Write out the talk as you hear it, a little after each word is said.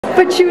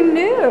But you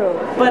knew.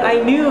 But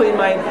I knew in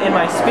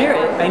my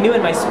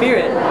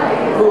spirit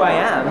who I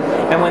am.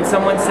 And when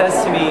someone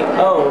says to me,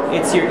 "Oh,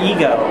 it's your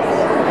ego,"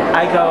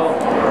 I go,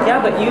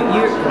 "Yeah, but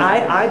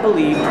I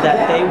believed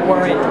that they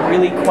weren't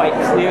really quite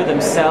clear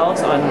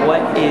themselves on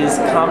what is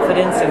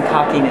confidence and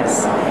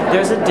cockiness.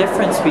 There's a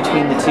difference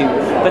between the two.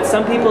 But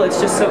some people,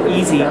 it's just so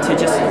easy to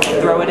just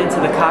throw it into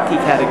the cocky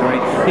category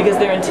because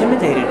they're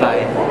intimidated by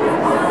it.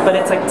 But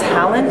it's like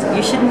talent,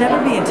 you should never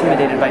be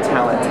intimidated by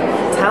talent.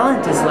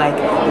 Talent is like,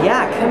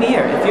 yeah, come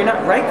here. If you're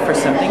not right for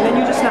something, then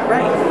you're just not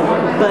right.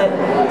 But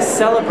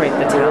celebrate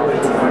the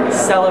talent.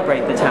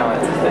 Celebrate the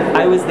talent.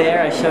 I was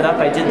there, I showed up,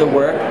 I did the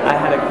work, I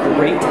had a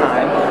great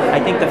time. I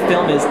think the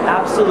film is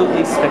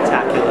absolutely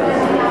spectacular.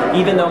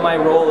 Even though my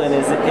role in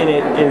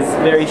it is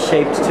very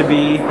shaped to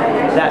be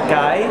that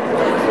guy,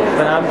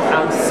 but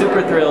I'm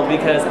super thrilled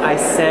because I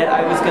said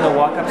I was going to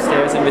walk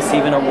upstairs and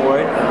receive an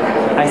award.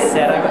 I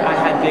said I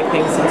had big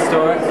things in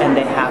store, and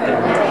they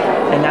happened.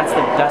 And that's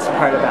the best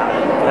part about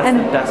it. That's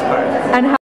the best part. And how